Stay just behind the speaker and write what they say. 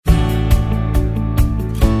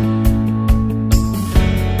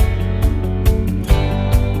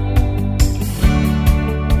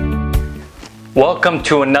Welcome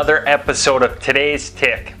to another episode of Today's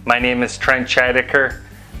Tick. My name is Trent Scheidecker.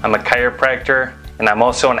 I'm a chiropractor and I'm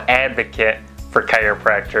also an advocate for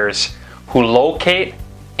chiropractors who locate,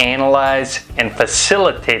 analyze, and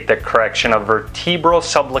facilitate the correction of vertebral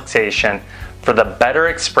subluxation for the better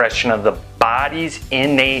expression of the body's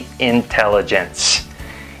innate intelligence.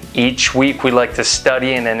 Each week we like to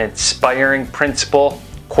study an inspiring principle,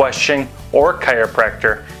 question, or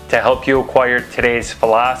chiropractor to help you acquire today's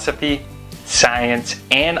philosophy, science,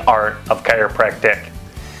 and art of chiropractic.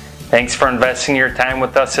 Thanks for investing your time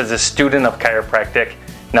with us as a student of chiropractic.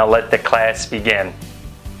 Now let the class begin.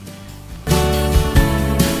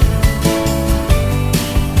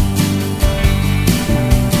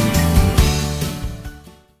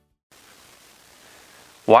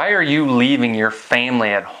 Why are you leaving your family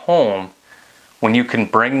at home when you can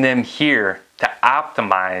bring them here to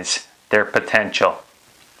optimize their potential?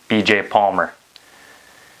 B.J. Palmer.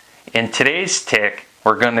 In today's tick,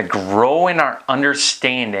 we're going to grow in our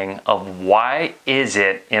understanding of why is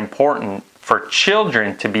it important for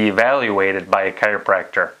children to be evaluated by a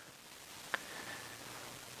chiropractor.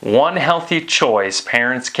 One healthy choice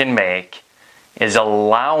parents can make is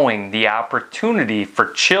allowing the opportunity for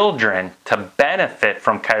children to benefit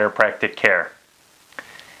from chiropractic care.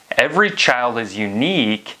 Every child is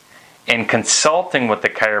unique, and consulting with the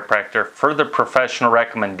chiropractor for the professional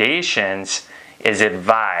recommendations is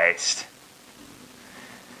advised.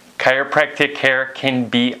 Chiropractic care can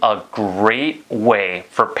be a great way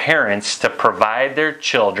for parents to provide their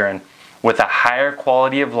children with a higher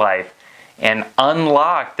quality of life and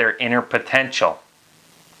unlock their inner potential.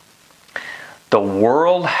 The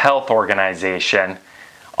World Health Organization,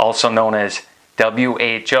 also known as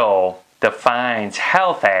WHO, defines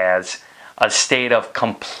health as a state of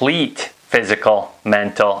complete physical,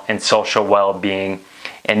 mental, and social well-being,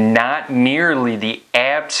 and not merely the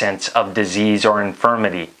absence of disease or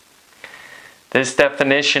infirmity. This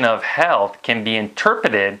definition of health can be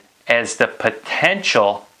interpreted as the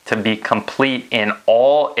potential to be complete in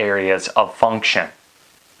all areas of function.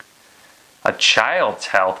 A child's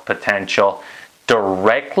health potential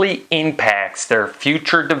directly impacts their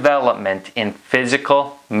future development in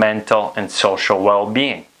physical, mental, and social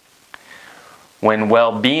well-being. When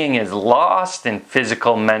well-being is lost in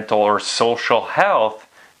physical, mental, or social health,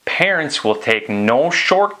 parents will take no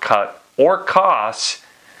shortcut or costs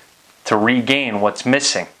to regain what's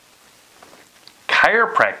missing.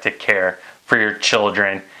 Chiropractic care for your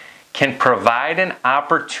children can provide an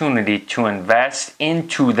opportunity to invest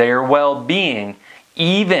into their well-being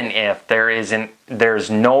even if there's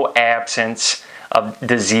no absence of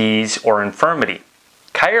disease or infirmity.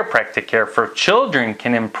 Chiropractic care for children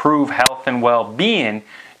can improve health and well-being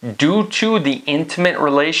due to the intimate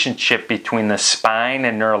relationship between the spine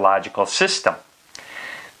and neurological system.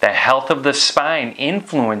 The health of the spine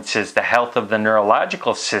influences the health of the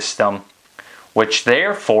neurological system, which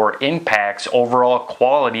therefore impacts overall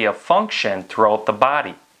quality of function throughout the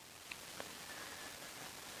body.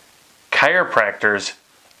 Chiropractors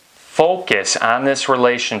focus on this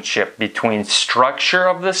relationship between structure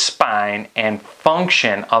of the spine and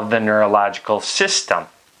function of the neurological system.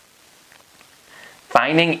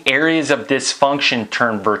 Finding areas of dysfunction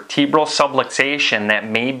termed vertebral subluxation that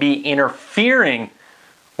may be interfering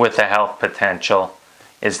with the health potential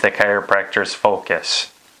is the chiropractor's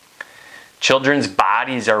focus. Children's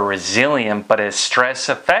bodies are resilient, but as stress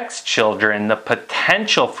affects children, the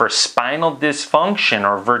potential for spinal dysfunction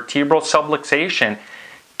or vertebral subluxation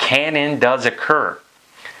can and does occur.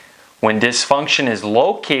 When dysfunction is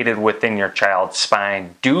located within your child's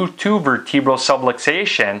spine due to vertebral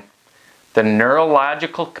subluxation, the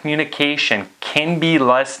neurological communication can be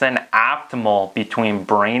less than optimal between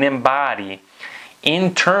brain and body,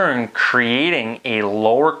 in turn creating a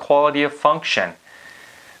lower quality of function.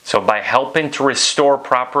 So by helping to restore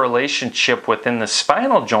proper relationship within the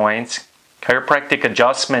spinal joints, chiropractic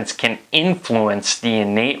adjustments can influence the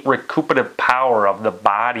innate recuperative power of the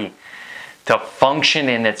body to function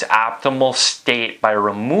in its optimal state by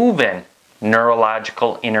removing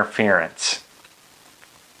neurological interference.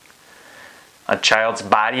 A child's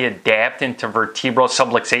body adapting to vertebral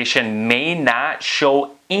subluxation may not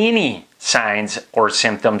show any signs or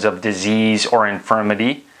symptoms of disease or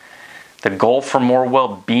infirmity. The goal for more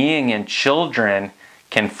well-being in children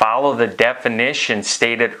can follow the definition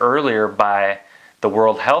stated earlier by the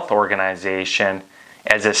World Health Organization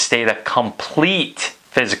as a state of complete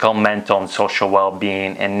physical, mental, and social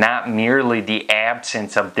well-being, and not merely the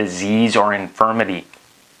absence of disease or infirmity.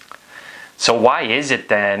 So why is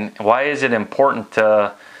it important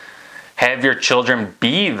to have your children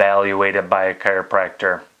be evaluated by a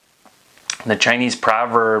chiropractor? The Chinese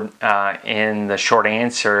proverb in the short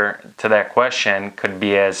answer to that question could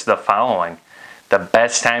be as the following. The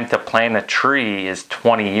best time to plant a tree is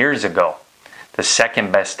 20 years ago. The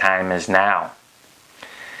second best time is now.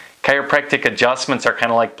 Chiropractic adjustments are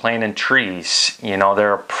kind of like planting trees.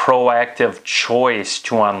 They're a proactive choice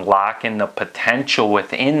to unlocking the potential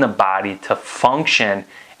within the body to function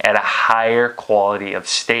at a higher quality of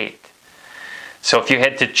state. So if you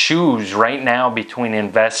had to choose right now between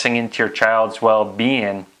investing into your child's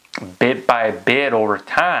well-being bit by bit over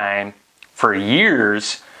time for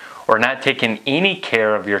years, or not taking any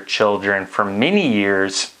care of your children for many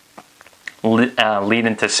years,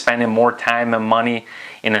 leading to spending more time and money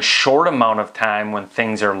in a short amount of time when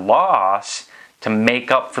things are lost to make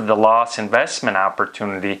up for the lost investment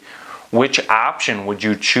opportunity, which option would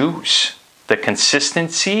you choose? The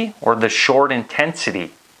consistency or the short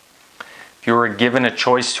intensity? If you were given a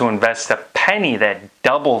choice to invest a penny that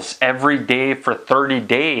doubles every day for 30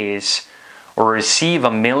 days or receive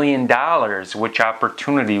 $1 million, which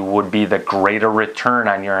opportunity would be the greater return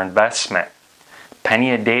on your investment?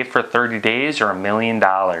 Penny a day for 30 days or $1 million?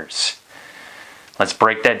 Let's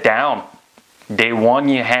break that down. Day 1,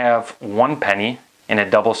 you have 1 penny and it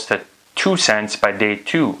doubles to 2 cents by day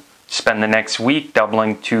 2. Spend the next week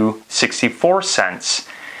doubling to 64 cents.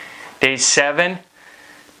 Day 7,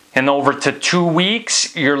 and over to 2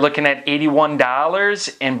 weeks, you're looking at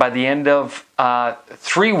 $81, and by the end of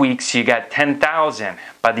 3 weeks, you got $10,000.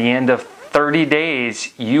 By the end of 30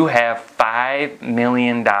 days, you have $5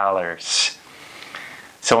 million.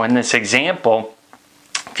 So in this example,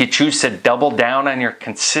 if you choose to double down on your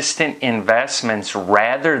consistent investments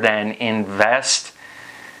rather than invest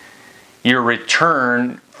your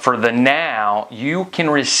return for the now, you can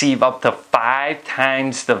receive up to 5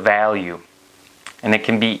 times the value. And it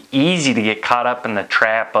can be easy to get caught up in the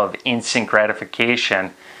trap of instant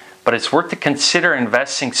gratification, but it's worth to consider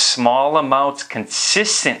investing small amounts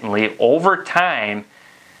consistently over time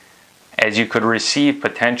as you could receive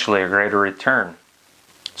potentially a greater return.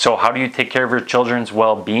 So how do you take care of your children's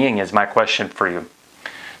well-being is my question for you.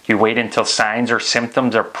 Do you wait until signs or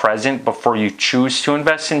symptoms are present before you choose to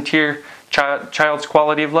invest into your child's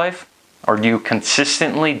quality of life? Or do you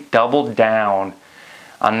consistently double down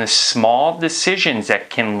on the small decisions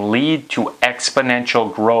that can lead to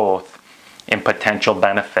exponential growth and potential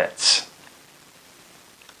benefits?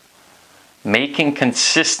 Making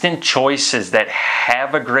consistent choices that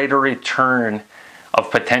have a greater return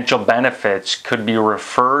of potential benefits could be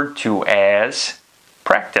referred to as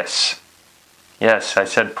practice. Yes, I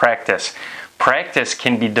said practice. Practice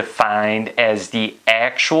can be defined as the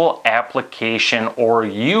actual application or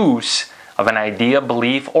use of an idea,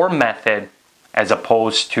 belief, or method, as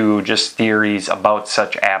opposed to just theories about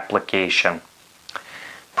such application.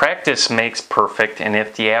 Practice makes perfect, and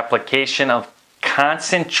if the application of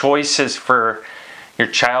constant choices for your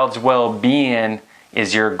child's well-being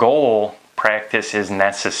is your goal, practice is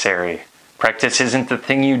necessary. Practice isn't the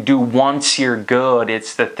thing you do once you're good,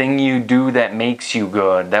 it's the thing you do that makes you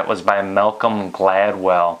good. That was by Malcolm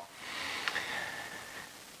Gladwell.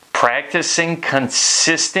 Practicing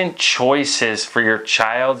consistent choices for your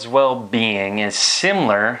child's well-being is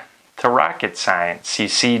similar to rocket science. You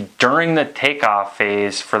see, during the takeoff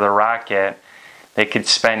phase for the rocket, they could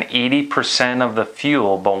spend 80% of the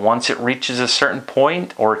fuel, but once it reaches a certain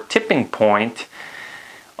point or tipping point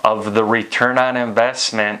of the return on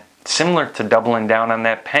investment, similar to doubling down on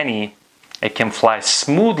that penny, it can fly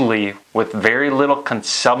smoothly with very little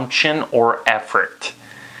consumption or effort.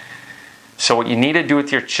 So what you need to do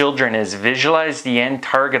with your children is visualize the end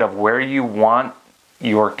target of where you want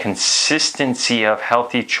your consistency of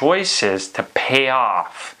healthy choices to pay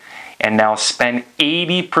off. And now spend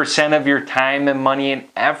 80% of your time and money and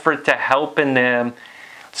effort to helping them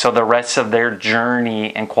so the rest of their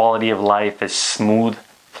journey and quality of life is smooth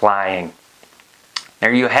flying.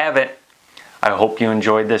 There you have it. I hope you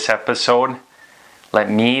enjoyed this episode. Let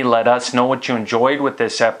us know what you enjoyed with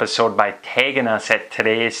this episode by tagging us at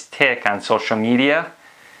Today's Tick on social media.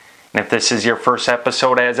 And if this is your first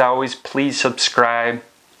episode, as always, please subscribe.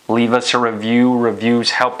 Leave us a review.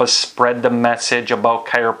 Reviews help us spread the message about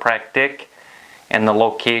chiropractic and the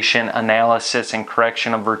location, analysis, and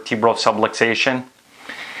correction of vertebral subluxation.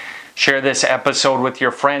 Share this episode with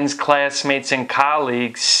your friends, classmates, and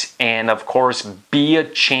colleagues. And of course, be a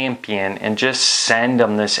champion and just send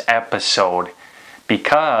them this episode,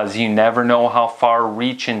 because you never know how far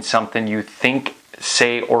reaching something you think,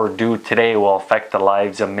 say, or do today will affect the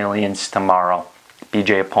lives of millions tomorrow.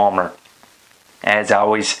 BJ Palmer. As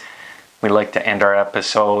always, we like to end our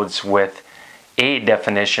episodes with a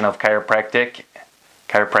definition of chiropractic.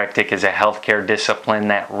 Chiropractic is a healthcare discipline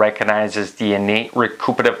that recognizes the innate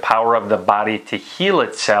recuperative power of the body to heal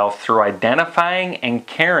itself through identifying and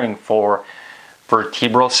caring for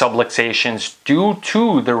vertebral subluxations due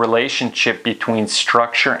to the relationship between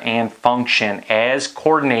structure and function as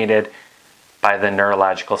coordinated by the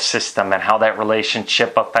neurological system, and how that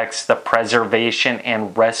relationship affects the preservation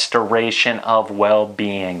and restoration of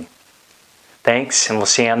well-being. Thanks, and we'll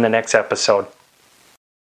see you on the next episode.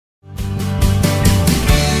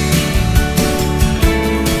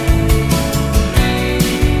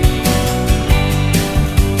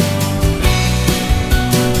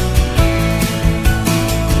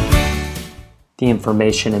 The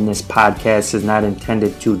information in this podcast is not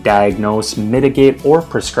intended to diagnose, mitigate, or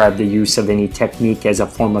prescribe the use of any technique as a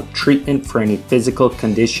form of treatment for any physical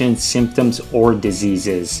conditions, symptoms, or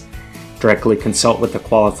diseases. Directly consult with a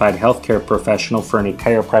qualified healthcare professional for any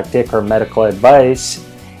chiropractic or medical advice.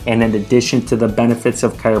 And in addition to the benefits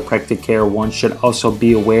of chiropractic care, one should also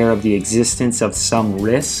be aware of the existence of some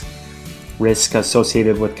risk. Risk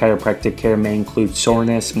associated with chiropractic care may include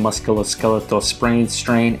soreness, musculoskeletal sprain,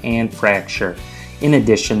 strain, and fracture. In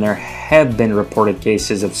addition, there have been reported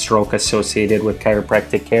cases of stroke associated with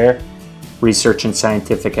chiropractic care. Research and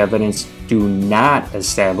scientific evidence do not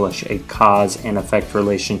establish a cause and effect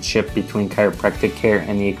relationship between chiropractic care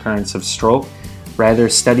and the occurrence of stroke. Rather,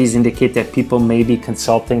 studies indicate that people may be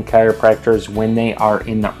consulting chiropractors when they are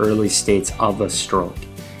in the early states of a stroke.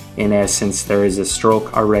 In essence, there is a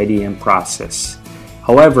stroke already in process.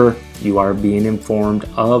 However, you are being informed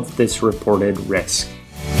of this reported risk.